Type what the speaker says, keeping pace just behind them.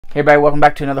Hey everybody, welcome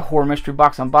back to another horror mystery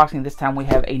box unboxing. This time we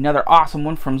have another awesome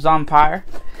one from Zompire.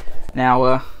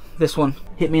 Now, this one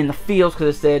hit me in the feels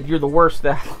because it said, "You're the worst."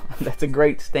 That's a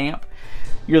great stamp.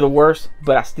 You're the worst,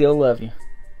 but I still love you.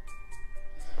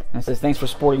 And it says, "Thanks for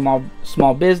supporting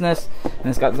small business." And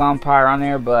it's got Zompire on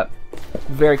there, but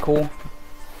very cool. I'm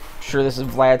sure this is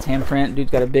Vlad's handprint.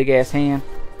 Dude's got a big ass hand.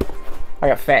 I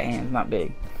got fat hands, not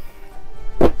big.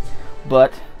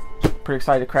 But pretty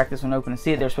excited to crack this one open and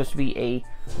see it. There's supposed to be a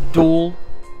dual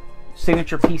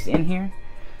signature piece in here,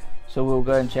 so we'll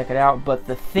go ahead and check it out. But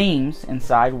the themes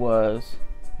inside was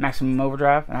Maximum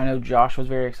Overdrive, and I know Josh was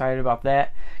very excited about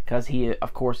that because he,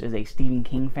 of course, is a Stephen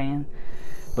King fan.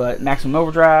 But Maximum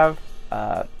Overdrive,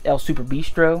 El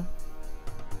Superbeasto,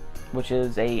 which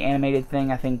is a animated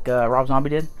thing I think Rob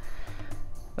Zombie did.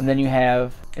 And then you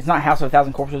have, it's not House of a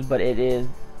Thousand Corpses, but it is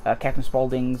Captain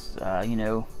Spauldings, you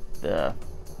know, the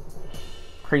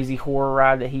crazy horror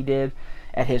ride that he did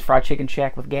at his fried chicken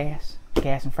shack with gas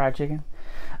and fried chicken.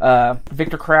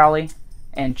 Victor Crowley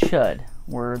and Chud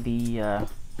were the, I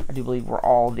do believe, were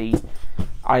all the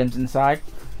items inside.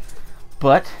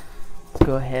 But let's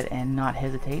go ahead and not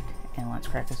hesitate, and let's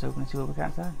crack this open and see what we got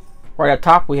inside. Right up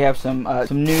top, we have some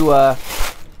new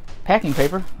packing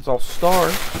paper. It's all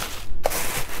stars.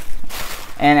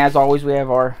 And as always, we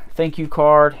have our thank you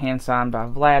card, hand signed by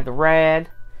Vlad the Rad.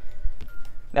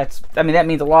 I mean, that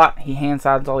means a lot. He hand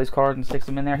signs all these cards and sticks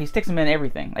them in there. He sticks them in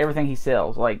everything he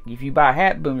sells. Like, if you buy a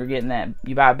hat, boom, you're getting that.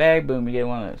 You buy a bag, boom, you're getting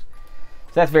one of those.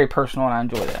 So that's very personal, and I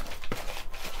enjoy that.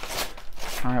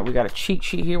 Alright, we got a cheat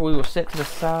sheet here we will set to the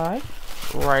side.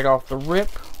 Right off the rip.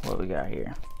 What we got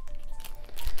here?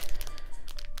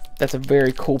 That's a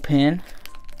very cool pen.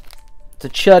 It's a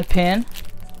Chud pen.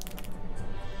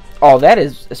 Oh, that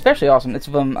is especially awesome. It's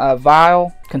from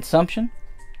Vial Consumption.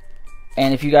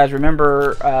 And if you guys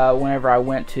remember, whenever I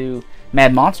went to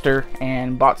Mad Monster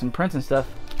and bought some prints and stuff,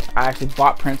 I actually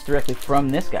bought prints directly from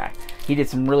this guy. He did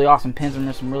some really awesome pins and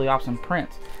there's some really awesome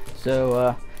prints.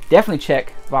 So definitely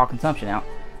check Vial Consumption out.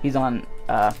 He's on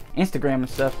Instagram and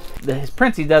stuff. His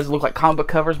prints he does look like comic book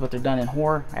covers, but they're done in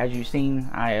horror. As you've seen,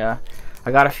 I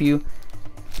got a few.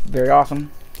 Very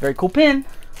awesome. Very cool pin.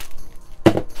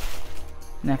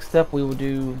 Next up, we will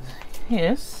do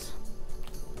this.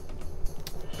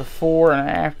 Before and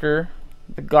after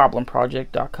the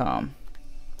goblinproject.com.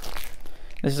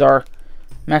 This is our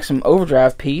Maximum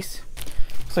Overdrive piece.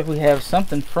 Looks like we have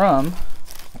something from,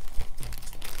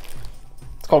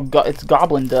 it's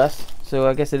goblin dust, so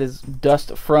I guess it is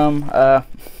dust from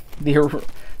the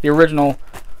original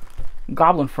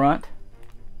Goblin front.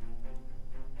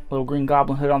 Little green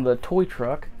goblin hood on the toy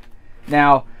truck.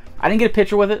 Now, I didn't get a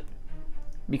picture with it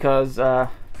because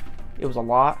it was a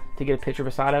lot to get a picture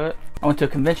beside of it. I went to a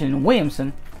convention in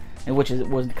Williamson, which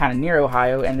was kind of near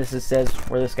Ohio, and this says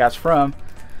where this guy's from.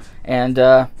 And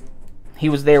he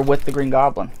was there with the Green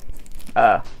Goblin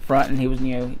front, and he was,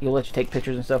 you know, he'll let you take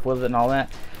pictures and stuff with it and all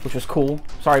that, which was cool.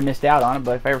 Sorry I missed out on it,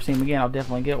 but if I ever see him again, I'll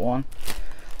definitely get one.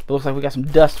 But looks like we got some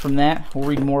dust from that. We'll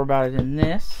read more about it in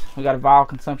this. We got a Vial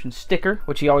Consumption sticker,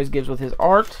 which he always gives with his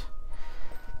art.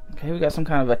 Okay, we got some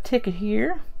kind of a ticket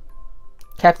here.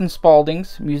 Captain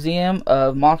Spauldings, Museum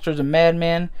of Monsters and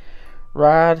Madmen,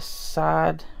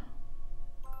 Roadside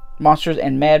Monsters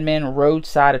and Madmen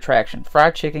Roadside Attraction.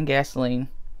 Fried chicken, gasoline,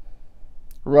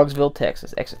 Rugsville,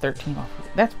 Texas. Exit 13.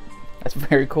 That's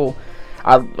very cool.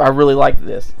 I really like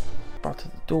this. Brought to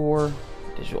the door,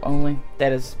 digital only.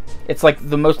 It's like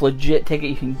the most legit ticket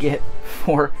you can get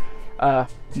for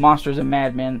Monsters and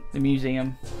Madmen, the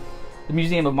Museum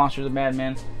of Monsters and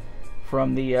Madmen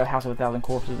from the House of a Thousand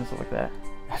Corpses and stuff like that.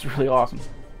 That's really awesome.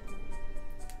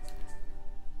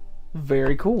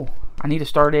 Very cool. I need to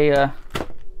start a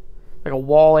like a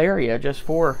wall area just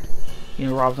for, you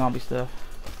know, Rob Zombie stuff.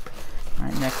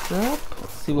 Alright, next up,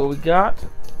 let's see what we got.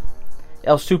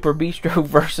 El Superbeasto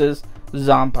versus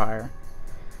Zompire.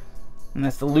 And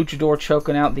that's the luchador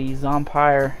choking out the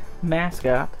Zompire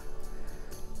mascot.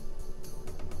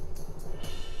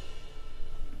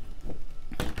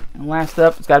 And last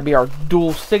up, it's got to be our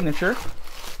dual signature.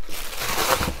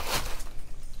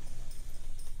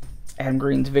 Adam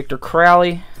Green's Victor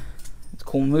Crowley. It's a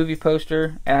cool movie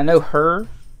poster. And I know her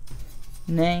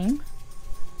name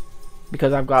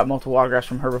because I've got multiple autographs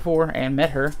from her before and met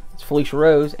her. It's Felicia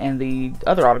Rose. And the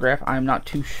other autograph I'm not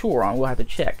too sure on. We'll have to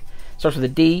check. Starts with a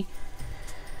D.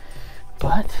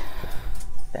 But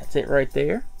that's it right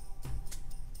there.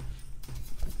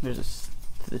 There's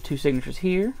the two signatures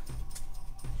here.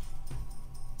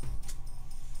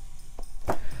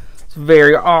 It's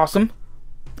very awesome.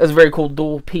 That's a very cool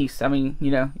dual piece. I mean, you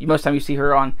know, most time you see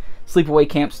her on sleepaway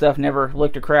camp stuff, never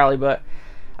looked at Crowley, but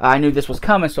I knew this was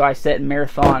coming, so I sat and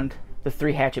marathoned the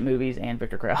 3 Hatchet movies and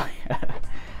Victor Crowley.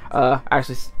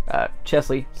 Actually,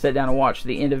 Chesley sat down and watched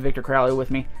the end of Victor Crowley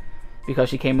with me because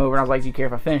she came over and I was like, do you care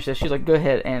if I finish this? She's like, go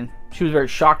ahead. And she was very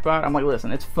shocked by it. I'm like,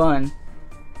 listen, it's fun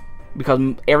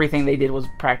because everything they did was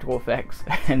practical effects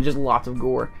and just lots of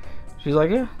gore. She's like,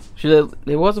 yeah. She said,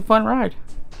 it was a fun ride.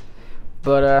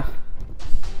 But,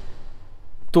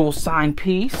 dual sign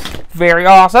piece. Very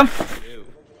awesome.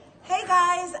 Hey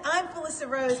guys, I'm Felissa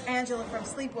Rose Angela from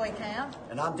Sleepaway Camp.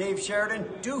 And I'm Dave Sheridan,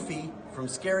 Doofy from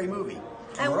Scary Movie.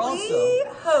 And we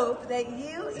hope that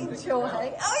you enjoy... Oh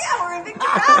yeah, we're in Victor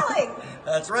Crowley.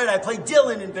 That's right, I play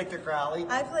Dylan in Victor Crowley.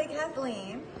 I play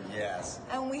Kathleen. Yes.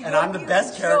 And I'm the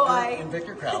best character in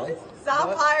Victor Crowley.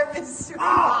 Zompire Mystery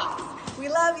Box. We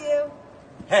love you.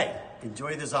 Hey,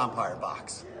 enjoy the Zompire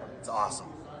box. It's awesome.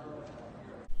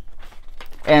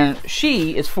 And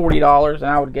she is $40, and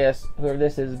I would guess whoever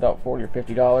this is about $40 or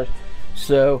 $50.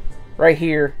 So right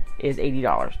here is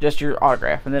 $80, just your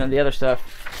autograph, and then the other stuff.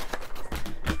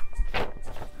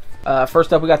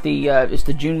 First up, we got the it's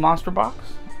the June Monster Box.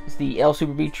 It's the El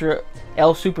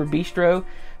Superbeasto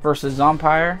versus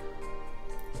Zompire.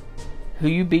 Who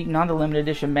You Beat on the limited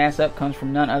edition mass up comes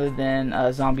from none other than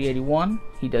Zombie81.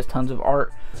 He does tons of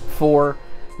art for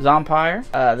Zompire.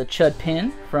 The Chud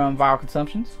Pin from Vile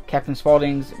Consumptions. Captain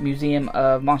Spaulding's Museum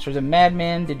of Monsters and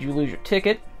Madmen. Did You Lose Your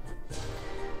Ticket?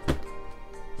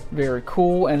 Very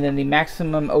cool. And then the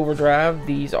Maximum Overdrive.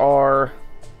 These are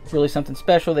really something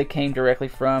special. They came directly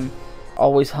from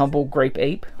Always Humble Grape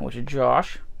Ape, which is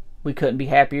Josh. We couldn't be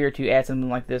happier to add something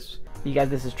like this. You guys,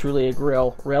 this is truly a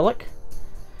Grail relic.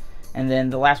 And then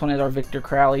the last one is our Victor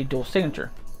Crowley dual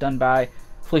signature, done by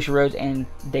Felicia Rose and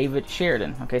David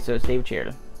Sheridan. Okay, so it's David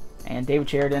Sheridan. And David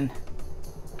Sheridan,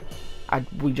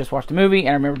 we just watched the movie, and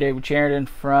I remember David Sheridan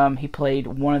from, he played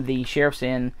one of the sheriffs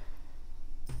in,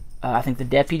 I think the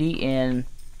deputy in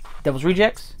Devil's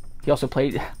Rejects. He also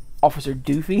played Officer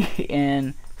Doofy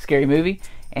in Scary Movie,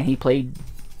 and he played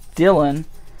Dylan,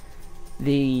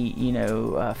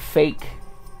 the, fake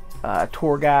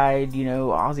tour guide,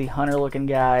 Aussie hunter looking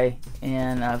guy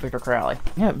in Victor Crowley.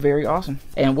 Yeah, very awesome.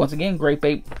 And once again, Grape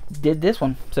Ape did this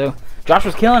one. So Josh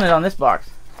was killing it on this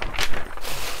box.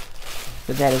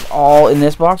 So that is all in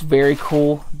this box. Very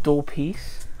cool dual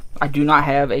piece. I do not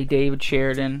have a David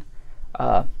Sheridan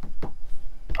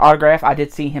autograph. I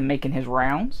did see him making his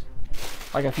rounds.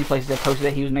 Like a few places that posted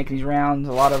that he was making these rounds.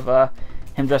 A lot of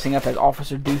him dressing up as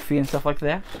Officer Doofy and stuff like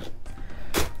that.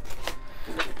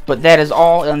 But that is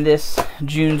all in this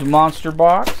June's Monster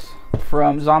Box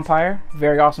from Zompire.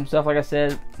 Very awesome stuff. Like I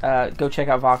said, go check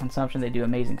out Vile Consumption. They do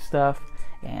amazing stuff,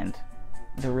 and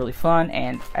they're really fun.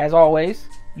 And as always,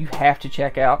 you have to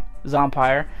check out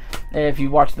Zompire. If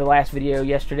you watched the last video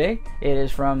yesterday, it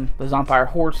is from the Zompire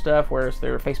Horde stuff, where it's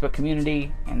their Facebook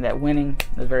community, and that winning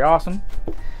is very awesome.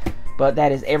 But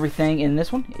that is everything in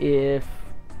this one. If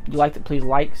you liked it, please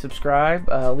like, subscribe,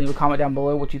 leave a comment down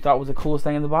below what you thought was the coolest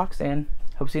thing in the box, and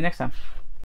hope to see you next time.